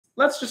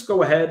let's just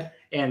go ahead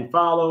and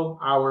follow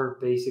our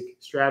basic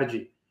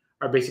strategy.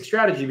 Our basic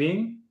strategy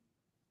being,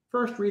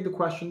 first read the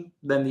question,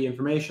 then the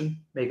information,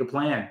 make a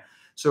plan.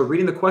 So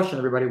reading the question,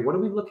 everybody, what are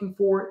we looking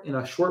for in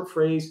a short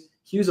phrase?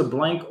 Use a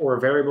blank or a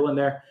variable in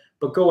there,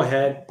 but go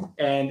ahead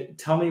and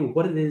tell me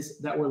what it is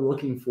that we're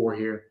looking for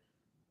here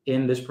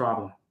in this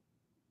problem.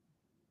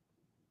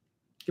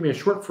 Give me a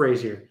short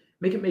phrase here.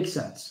 Make it make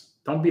sense.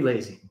 Don't be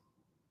lazy.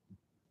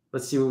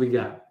 Let's see what we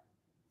got.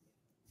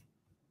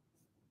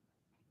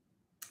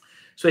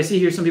 So I see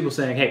here some people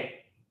saying,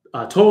 hey,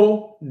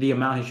 total, the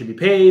amount he should be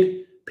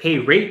paid, pay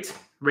rate,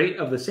 rate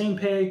of the same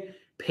pay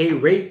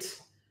rate,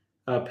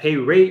 pay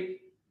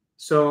rate.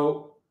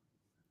 So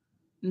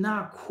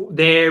not cool.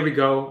 There we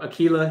go.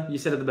 Akila, you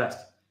said it the best.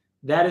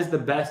 That is the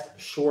best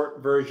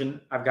short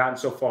version I've gotten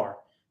so far.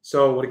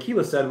 So what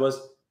Akila said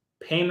was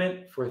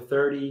payment for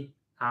 30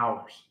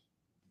 hours.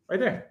 Right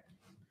there.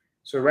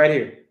 So right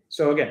here.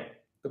 So again,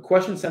 the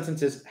question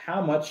sentence is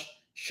how much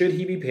should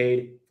he be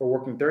paid for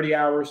working 30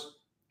 hours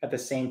at the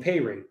same pay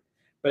rate?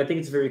 But I think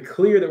it's very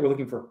clear that we're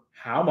looking for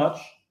how much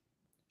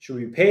should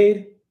we be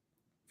paid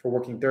for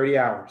working 30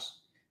 hours.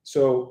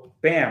 So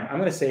bam, I'm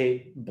going to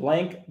say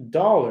blank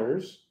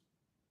dollars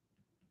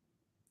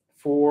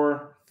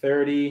for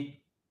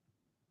 30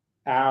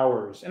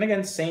 hours. And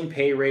again, same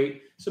pay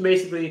rate. So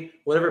basically,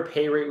 whatever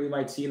pay rate we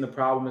might see in the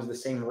problem is the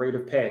same rate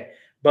of pay.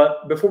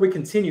 But before we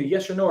continue,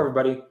 yes or no,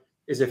 everybody,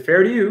 is it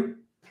fair to you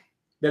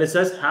that it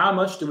says how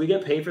much do we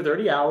get paid for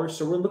 30 hours?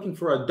 So we're looking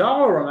for a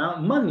dollar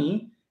amount,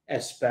 money,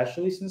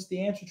 especially since the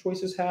answer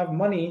choices have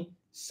money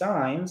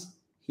signs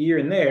here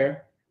and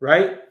there,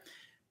 right?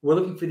 We're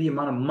looking for the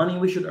amount of money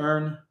we should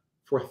earn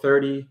for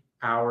 30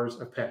 hours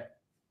of pay.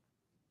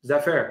 Is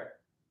that fair?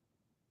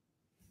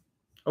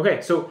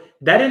 Okay, so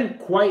that didn't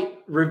quite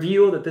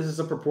reveal that this is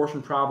a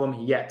proportion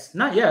problem yet.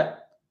 Not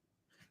yet,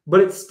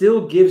 but it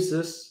still gives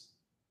us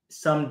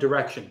some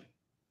direction.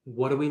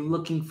 What are we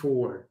looking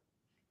for?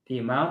 The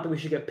amount that we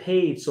should get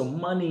paid, so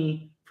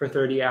money for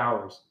 30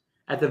 hours.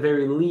 At the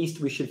very least,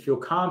 we should feel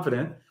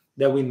confident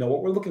that we know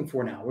what we're looking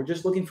for now. We're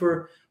just looking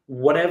for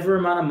whatever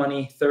amount of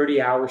money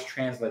 30 hours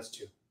translates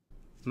to.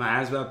 My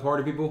ASVAB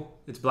party people,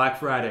 it's Black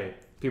Friday.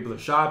 People are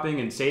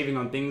shopping and saving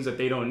on things that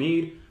they don't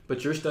need,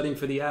 but you're studying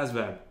for the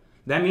ASVAB.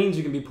 That means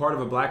you can be part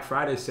of a Black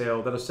Friday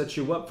sale that'll set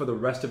you up for the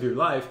rest of your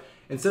life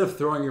instead of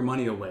throwing your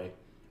money away.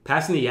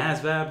 Passing the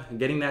ASVAB and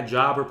getting that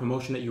job or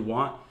promotion that you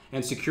want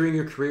and securing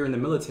your career in the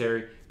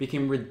military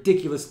became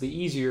ridiculously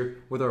easier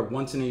with our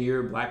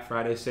once-in-a-year Black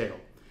Friday sale.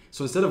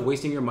 So instead of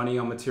wasting your money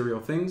on material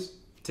things,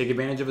 take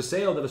advantage of a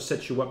sale that'll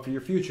set you up for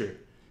your future.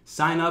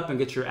 Sign up and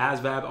get your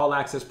ASVAB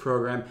All-Access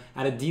Program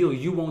at a deal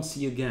you won't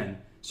see again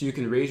so you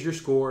can raise your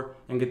score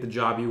and get the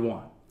job you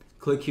want.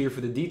 Click here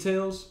for the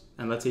details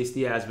and let's ace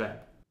the ASVAB.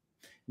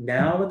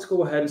 Now let's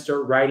go ahead and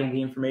start writing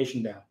the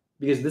information down,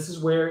 because this is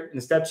where, in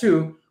step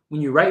 2,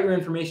 when you write your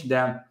information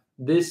down,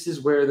 this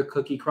is where the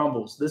cookie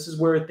crumbles. This is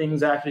where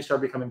things actually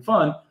start becoming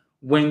fun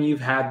when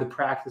you've had the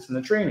practice and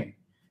the training.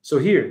 So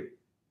here,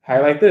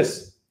 highlight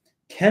this.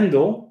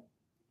 Kendall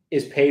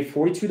is paid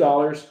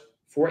 $42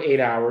 for 8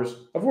 hours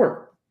of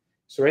work.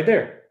 So right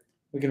there,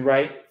 we can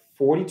write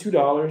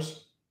 $42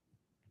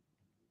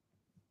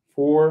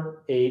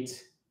 for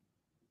 8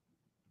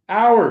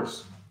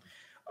 hours.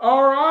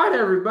 All right,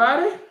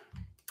 everybody.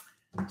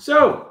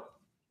 So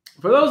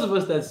for those of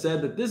us that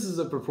said that this is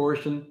a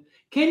proportion,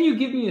 can you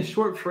give me a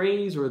short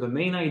phrase or the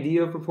main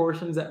idea of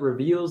proportions that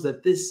reveals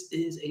that this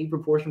is a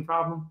proportion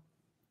problem?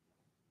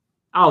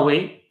 I'll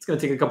wait. It's going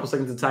to take a couple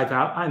seconds to type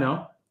out. I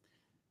know.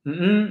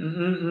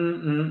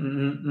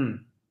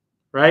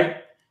 Right?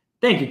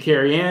 Thank you,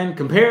 Carrie Ann.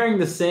 Comparing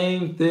the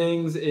same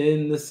things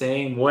in the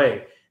same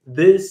way.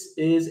 This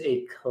is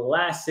a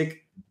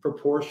classic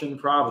proportion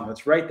problem.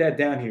 Let's write that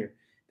down here.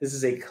 This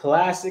is a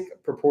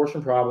classic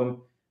proportion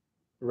problem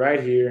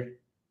right here.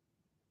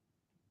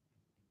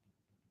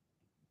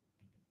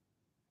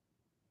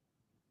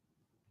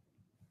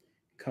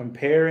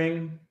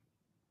 Comparing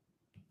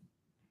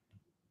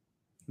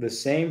the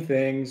same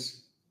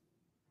things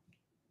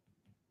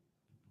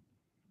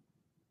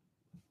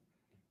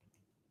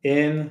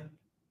in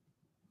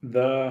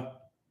the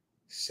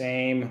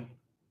same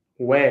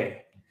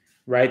way.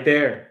 Right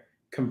there.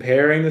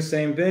 Comparing the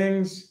same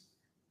things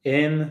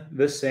in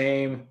the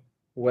same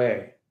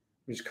way.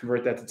 Just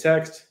convert that to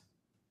text.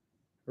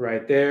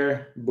 Right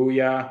there.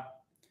 Booyah.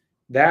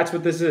 That's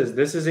what this is.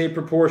 This is a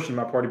proportion,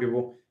 my party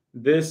people.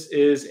 This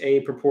is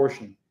a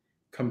proportion.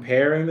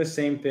 Comparing the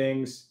same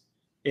things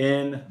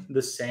in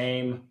the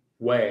same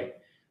way.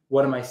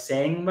 What am I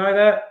saying by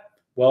that?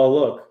 Well,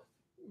 look,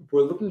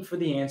 we're looking for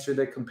the answer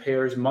that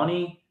compares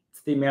money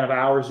to the amount of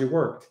hours you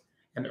worked.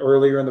 And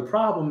earlier in the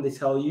problem, they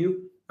tell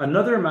you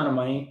another amount of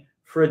money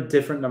for a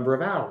different number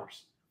of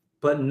hours.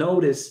 But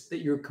notice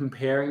that you're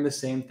comparing the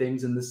same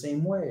things in the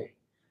same way.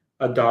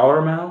 A dollar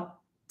amount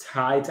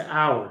tied to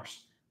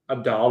hours. A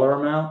dollar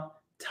amount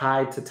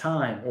tied to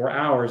time, or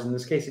hours in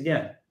this case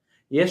again.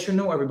 Yes or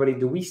no, everybody,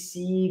 do we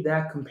see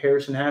that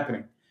comparison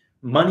happening?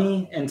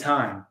 Money and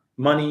time,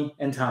 money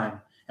and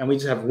time. And we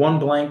just have one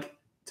blank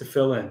to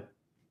fill in.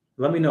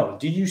 Let me know.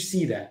 Do you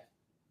see that?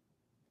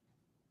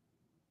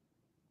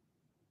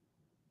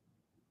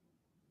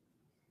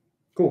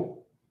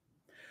 Cool.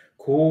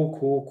 Cool,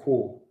 cool,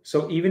 cool.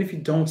 So even if you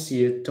don't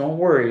see it, don't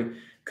worry,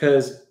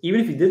 because even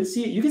if you didn't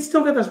see it, you can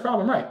still get this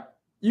problem right.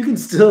 You can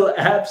still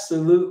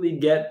absolutely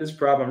get this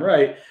problem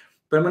right,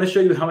 but I'm going to show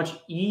you how much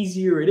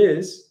easier it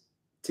is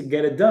to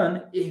get it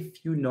done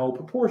if you know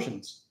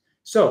proportions.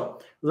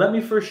 So let me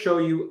first show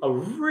you a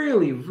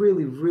really,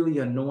 really, really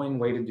annoying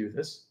way to do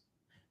this.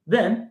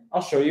 Then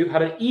I'll show you how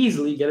to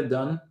easily get it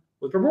done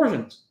with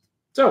proportions.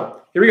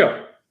 So here we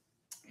go.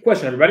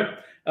 Question, everybody.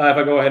 If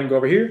I go ahead and go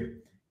over here,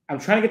 I'm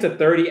trying to get to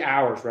 30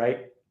 hours, right?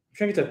 I'm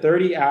trying to get to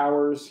 30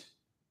 hours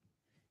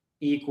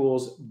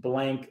equals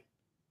blank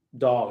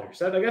dollars.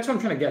 That's what I'm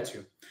trying to get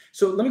to.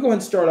 So let me go ahead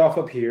and start off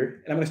up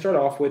here. And I'm going to start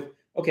off with,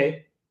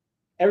 okay,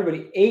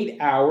 everybody, 8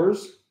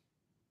 hours.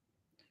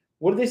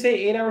 What did they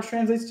say 8 hours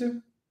translates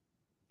to?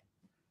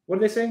 What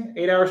did they say?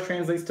 8 hours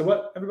translates to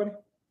what, everybody?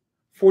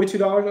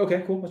 $42.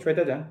 Okay, cool. Let's write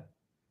that down.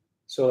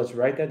 So let's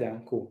write that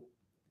down. Cool.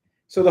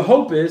 So the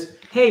hope is,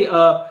 hey,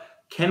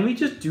 can we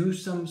just do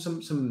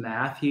some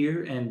math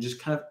here and just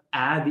kind of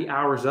add the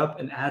hours up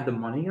and add the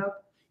money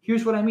up?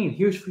 Here's what I mean.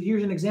 Here's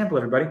an example,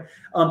 everybody.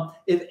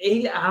 If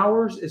 8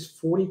 hours is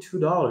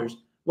 $42,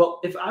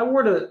 well, if I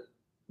were to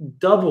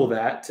double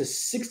that to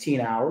 16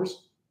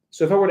 hours,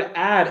 so if I were to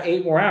add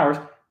 8 more hours,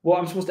 well,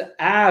 I'm supposed to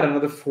add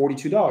another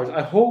 $42.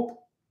 I hope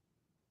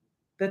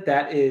that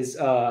that is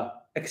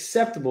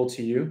acceptable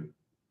to you.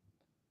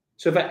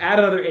 So if I add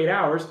another 8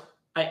 hours,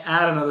 I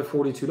add another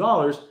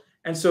 $42.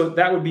 And so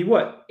that would be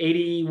what?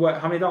 80,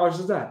 what? How many dollars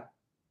is that?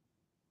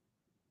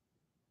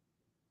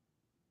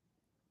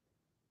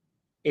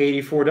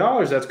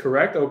 $84. That's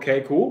correct.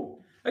 Okay,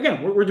 cool.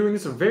 Again, we're doing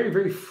this a very,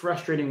 very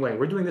frustrating way.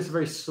 We're doing this a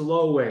very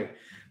slow way.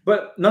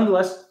 But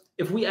nonetheless,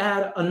 if we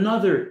add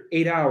another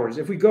 8 hours,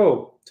 if we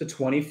go to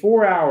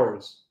 24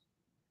 hours,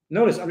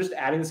 notice I'm just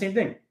adding the same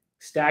thing.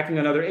 Stacking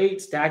another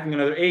 8, stacking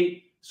another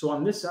 8. So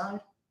on this side,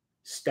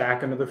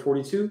 stack another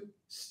 42,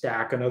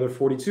 stack another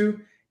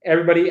 42.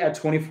 Everybody at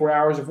 24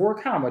 hours of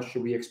work, how much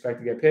should we expect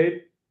to get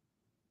paid?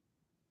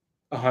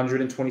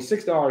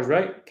 $126,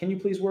 right? Can you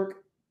please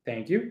work?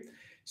 Thank you.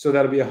 So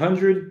that'll be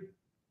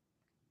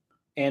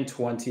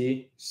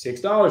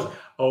 $126.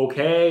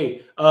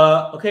 Okay.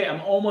 Okay,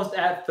 I'm almost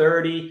at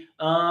 30.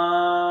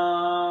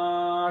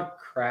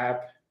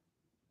 Crap.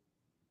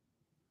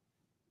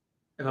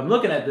 If I'm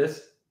looking at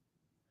this,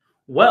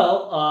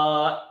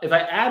 well, if I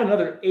add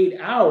another 8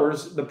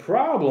 hours, the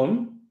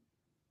problem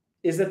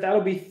is that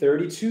that'll be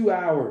 32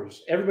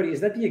 hours. Everybody, is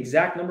that the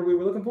exact number we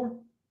were looking for?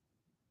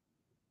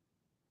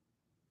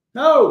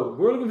 No,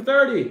 we're looking for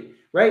 30,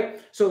 right?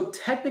 So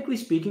technically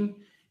speaking,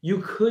 you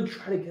could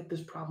try to get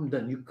this problem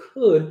done. You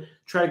could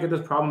try to get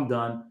this problem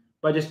done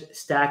by just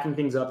stacking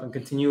things up and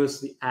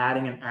continuously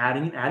adding and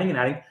adding and adding and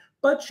adding.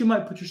 But you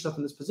might put yourself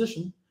in this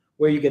position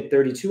where you get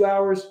 32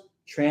 hours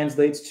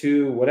translates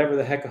to whatever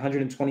the heck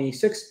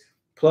 126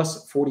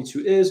 plus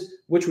 42 is,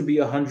 which would be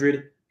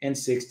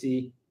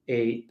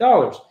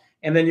 $168.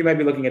 And then you might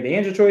be looking at the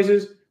answer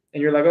choices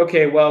and you're like,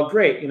 okay, well,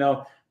 great. You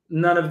know,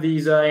 none of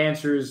these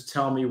answers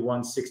tell me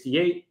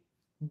 168,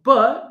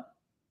 but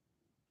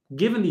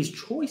given these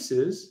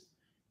choices,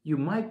 you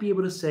might be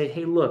able to say,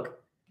 hey,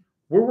 look,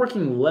 we're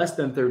working less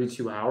than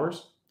 32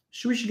 hours.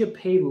 So we should get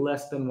paid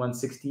less than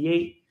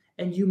 168.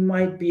 And you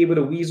might be able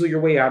to weasel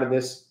your way out of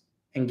this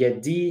and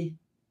get D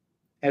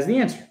as the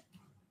answer.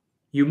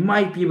 You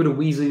might be able to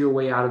weasel your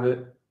way out of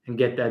it and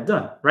get that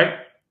done,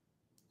 right?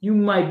 You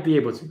might be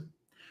able to.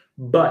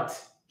 But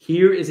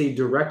here is a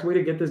direct way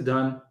to get this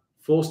done,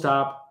 full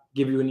stop,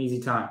 give you an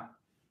easy time.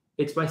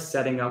 It's by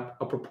setting up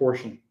a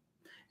proportion.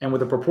 And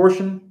with a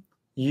proportion,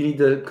 you need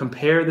to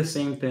compare the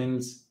same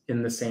things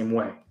in the same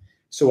way.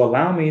 So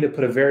allow me to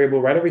put a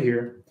variable right over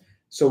here.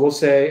 So we'll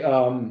say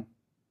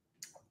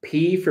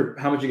P for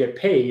how much you get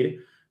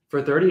paid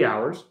for 30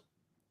 hours.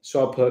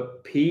 So I'll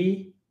put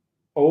P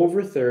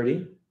over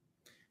 30.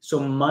 So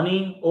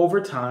money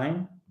over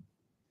time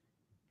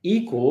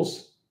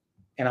equals,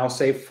 and I'll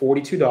say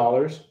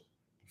 $42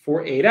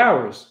 for 8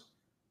 hours.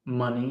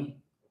 Money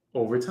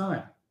over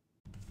time.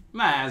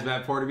 My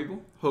ASVAB party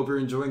people, hope you're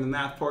enjoying the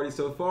math party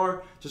so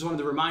far. Just wanted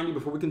to remind you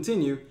before we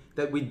continue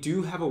that we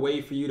do have a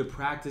way for you to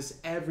practice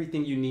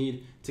everything you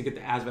need to get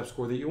the ASVAB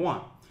score that you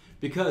want.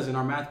 Because in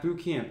our math boot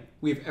camp,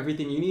 we have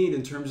everything you need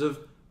in terms of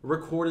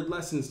recorded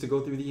lessons to go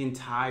through the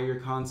entire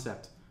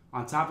concept.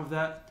 On top of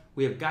that,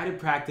 we have guided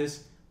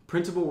practice,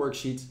 printable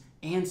worksheets,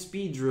 and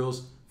speed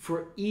drills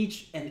for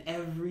each and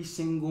every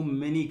single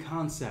mini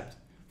concept.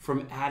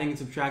 From adding and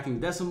subtracting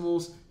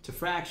decimals to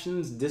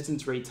fractions,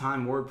 distance, rate,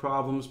 time, word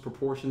problems,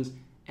 proportions,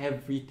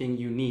 everything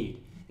you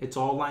need. It's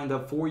all lined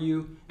up for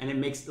you, and it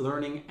makes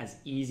learning as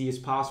easy as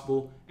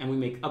possible, and we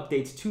make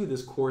updates to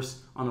this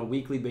course on a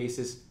weekly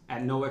basis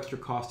at no extra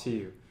cost to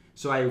you.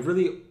 So I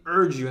really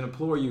urge you and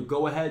implore you,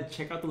 go ahead,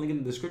 check out the link in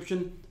the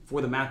description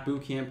for the Math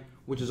Bootcamp,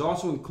 which is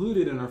also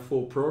included in our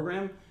full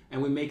program,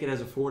 and we make it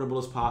as affordable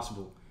as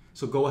possible.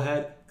 So go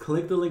ahead,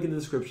 click the link in the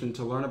description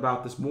to learn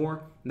about this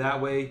more.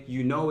 That way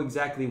you know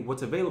exactly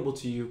what's available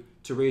to you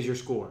to raise your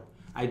score.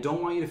 I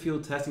don't want you to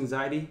feel test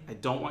anxiety. I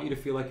don't want you to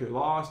feel like you're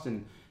lost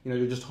and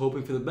you're just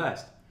hoping for the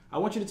best. I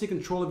want you to take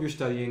control of your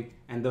studying,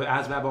 and the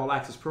ASVAB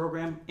All-Access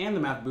Program and the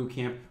Math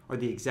Bootcamp are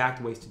the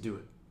exact ways to do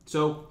it.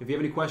 So if you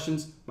have any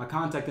questions, my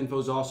contact info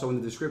is also in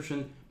the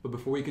description. But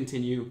before we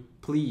continue,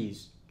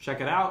 please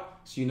check it out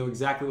so you know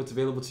exactly what's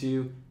available to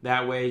you.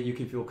 That way you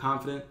can feel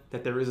confident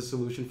that there is a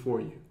solution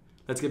for you.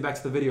 Let's get back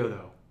to the video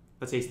though.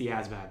 Let's ace the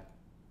ASVAB.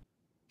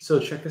 So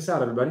check this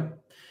out, everybody.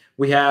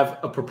 We have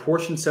a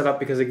proportion set up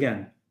because,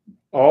 again,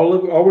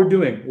 all we're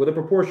doing with a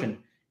proportion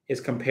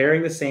is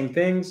comparing the same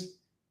things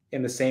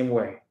in the same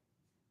way.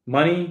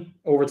 Money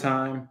over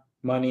time,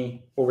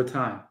 money over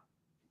time.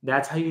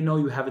 That's how you know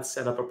you have it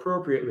set up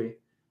appropriately.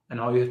 And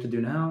all you have to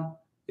do now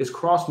is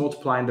cross,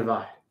 multiply, and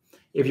divide.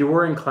 If you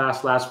were in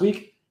class last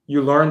week,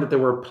 you learned that there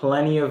were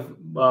plenty of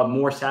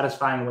more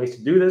satisfying ways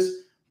to do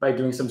this by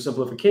doing some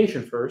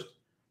simplification first.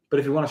 But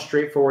if you want a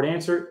straightforward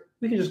answer,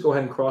 we can just go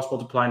ahead and cross,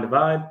 multiply, and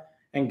divide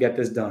and get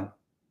this done.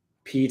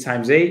 P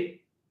times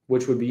 8,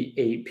 which would be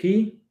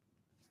 8P.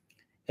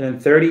 And then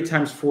 30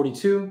 times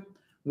 42,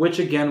 which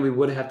again, we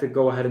would have to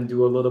go ahead and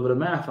do a little bit of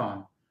math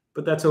on.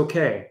 But that's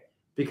okay,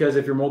 because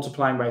if you're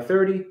multiplying by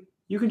 30,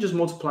 you can just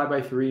multiply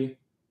by 3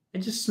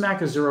 and just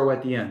smack a 0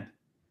 at the end.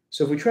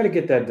 So if we try to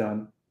get that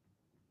done,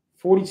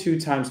 42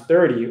 times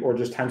 30, or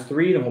just times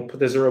 3, and we'll put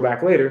the 0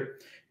 back later.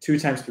 2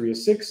 times 3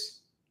 is 6.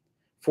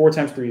 4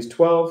 times 3 is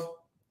 12.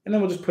 And then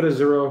we'll just put a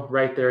 0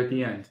 right there at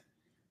the end.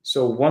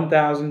 So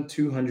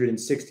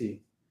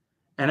 1,260.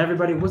 And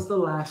everybody, what's the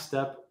last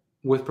step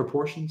with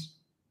proportions?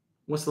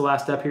 What's the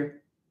last step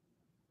here?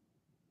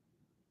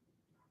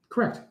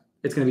 Correct.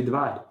 It's going to be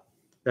divide.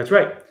 That's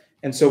right.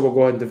 And so we'll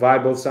go ahead and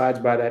divide both sides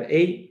by that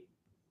 8.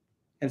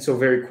 And so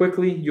very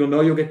quickly, you'll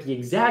know you'll get the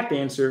exact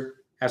answer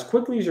as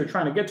quickly as you're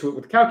trying to get to it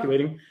with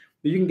calculating.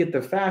 But you can get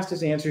the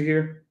fastest answer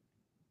here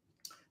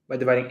by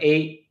dividing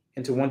 8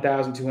 into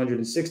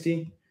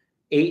 1,260.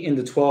 8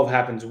 into 12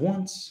 happens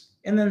once.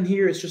 And then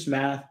here it's just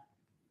math.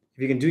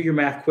 If you can do your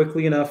math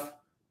quickly enough,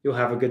 you'll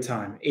have a good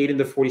time. 8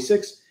 into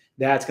 46,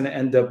 that's going to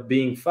end up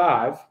being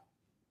 5,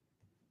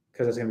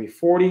 because that's going to be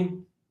 40.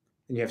 And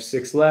you have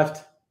 6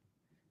 left.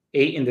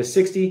 8 into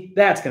 60,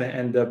 that's going to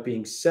end up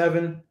being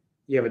 7.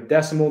 You have a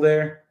decimal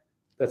there.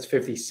 That's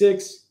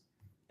 56.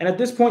 And at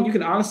this point, you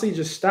can honestly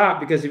just stop,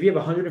 because if you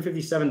have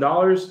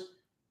 $157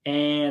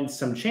 and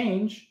some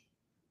change,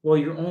 well,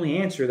 your only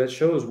answer that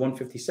shows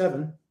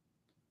 157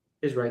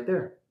 is right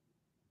there.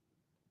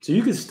 So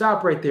you can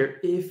stop right there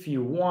if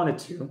you wanted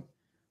to,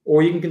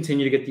 or you can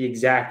continue to get the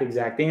exact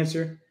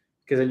answer,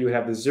 because then you would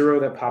have the 0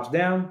 that pops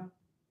down.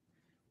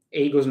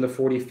 8 goes into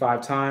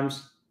 45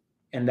 times,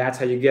 and that's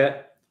how you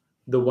get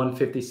the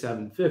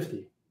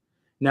 157.50.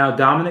 Now,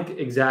 Dominic,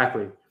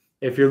 exactly.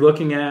 If you're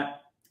looking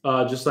at,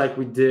 just like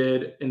we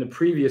did in the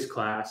previous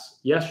class,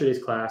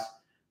 yesterday's class,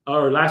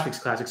 or last week's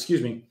class,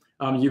 excuse me,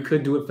 you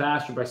could do it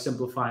faster by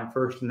simplifying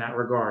first in that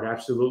regard,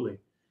 absolutely.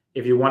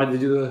 If you wanted to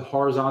do the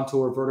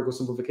horizontal or vertical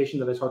simplification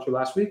that I taught you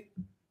last week,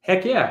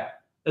 heck yeah.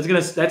 That's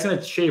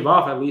gonna shave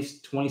off at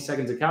least 20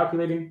 seconds of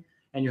calculating,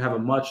 and you have a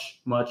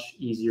much, much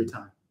easier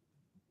time.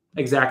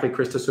 Exactly,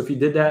 Krista. So if you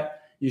did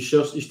that, you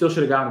still should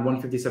have gotten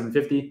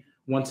 157.50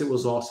 once it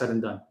was all said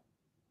and done.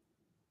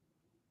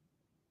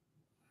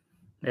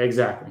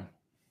 Exactly.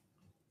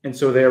 And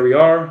so there we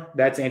are.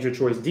 That's answer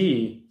choice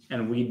D,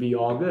 and we'd be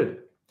all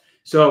good.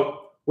 So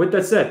with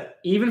that said,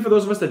 even for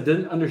those of us that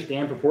didn't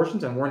understand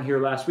proportions and weren't here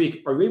last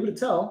week, are you able to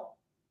tell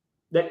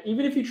that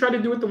even if you try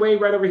to do it the way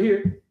right over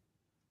here,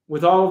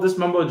 with all of this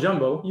mumbo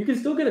jumbo, you can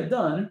still get it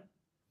done,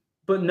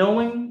 but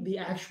knowing the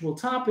actual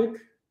topic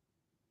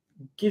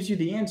gives you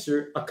the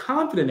answer, a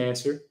confident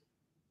answer,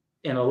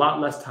 in a lot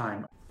less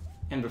time.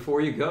 And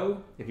before you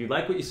go, if you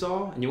like what you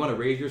saw and you want to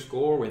raise your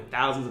score with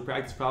thousands of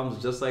practice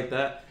problems just like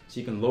that, so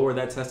you can lower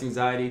that test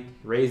anxiety,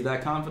 raise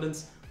that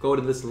confidence, go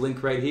to this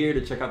link right here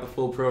to check out the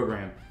full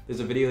program. There's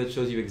a video that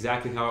shows you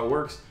exactly how it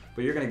works,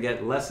 but you're going to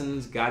get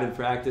lessons, guided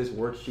practice,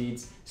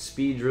 worksheets,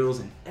 speed drills,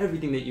 and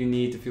everything that you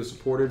need to feel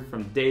supported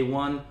from day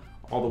one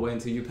all the way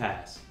until you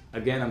pass.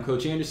 Again, I'm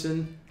Coach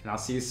Anderson, and I'll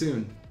see you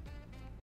soon.